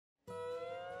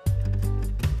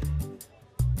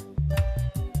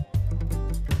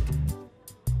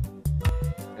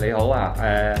你好啊，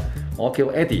我叫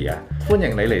Eddie 啊，歡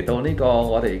迎你嚟到呢個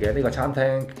我哋嘅呢個餐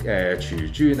廳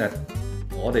廚專啊。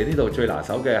我哋呢度最拿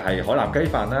手嘅係海南雞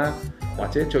飯啦，或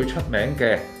者最出名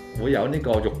嘅會有呢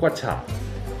個肉骨茶。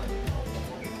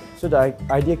So the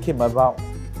idea came about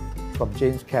from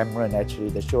James Cameron actually,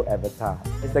 the show Avatar.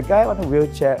 It's the guy on a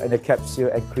wheelchair in a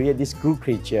capsule and create this cool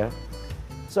creature.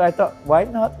 So I thought, why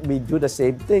not we do the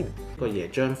same thing? 個椰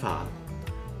漿飯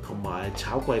同埋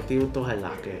炒貴刁都係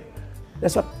辣嘅。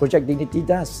That's what Project Dignity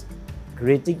does.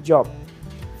 Creating job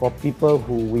for people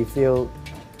who we feel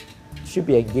should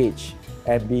be engaged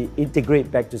and be integrated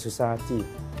back to society.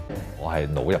 我係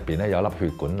腦入邊咧有粒血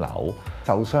管瘤，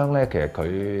受傷咧其實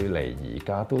佢嚟而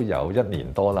家都有1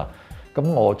年多啦。咁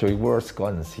我最 worst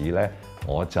嗰陣時咧，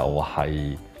我就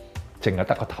係淨係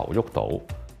得個頭喐到，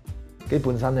基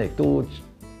本身亦都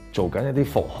做緊一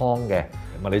啲復康嘅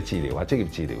物理治療啊、職業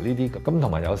治療呢啲。咁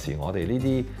同埋有時我哋呢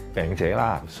啲病者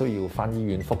啦，需要返醫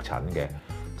院覆診嘅。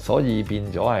所以變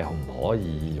咗係唔可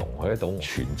以容許一種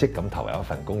全職咁投入一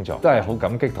份工作，都係好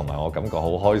感激同埋我感覺好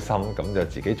開心，咁就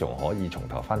自己仲可以重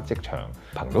投翻職場，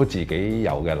憑到自己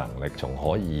有嘅能力，仲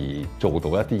可以做到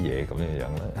一啲嘢咁樣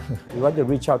啦。We want to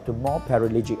reach out to more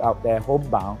paraplegic out there,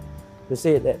 homebound, to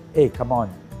say that, hey, come on,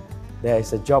 there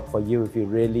is a job for you if you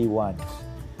really want.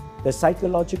 The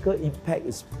psychological impact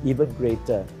is even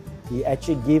greater. You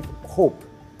actually give hope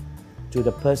to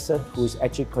the person who is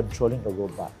actually controlling the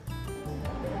robot.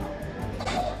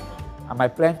 And my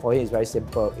plan for it is very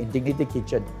simple. In Dignity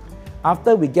Kitchen,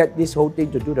 after we get this whole thing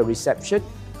to do the reception,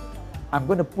 I'm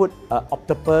going to put an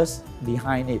octopus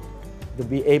behind it to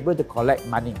be able to collect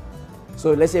money.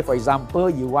 So let's say, for example,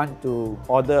 you want to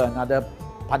order another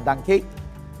pandan cake,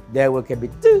 there can be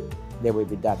they will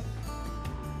be done.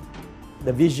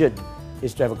 The vision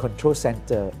is to have a control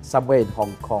center somewhere in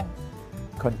Hong Kong,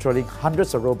 controlling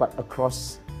hundreds of robots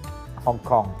across Hong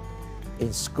Kong,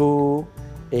 in school,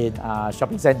 in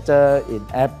shopping center, in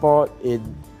airport, in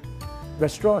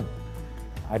restaurant.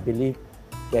 I believe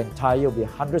the entire will be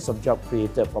hundreds of jobs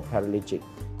created for paralytic.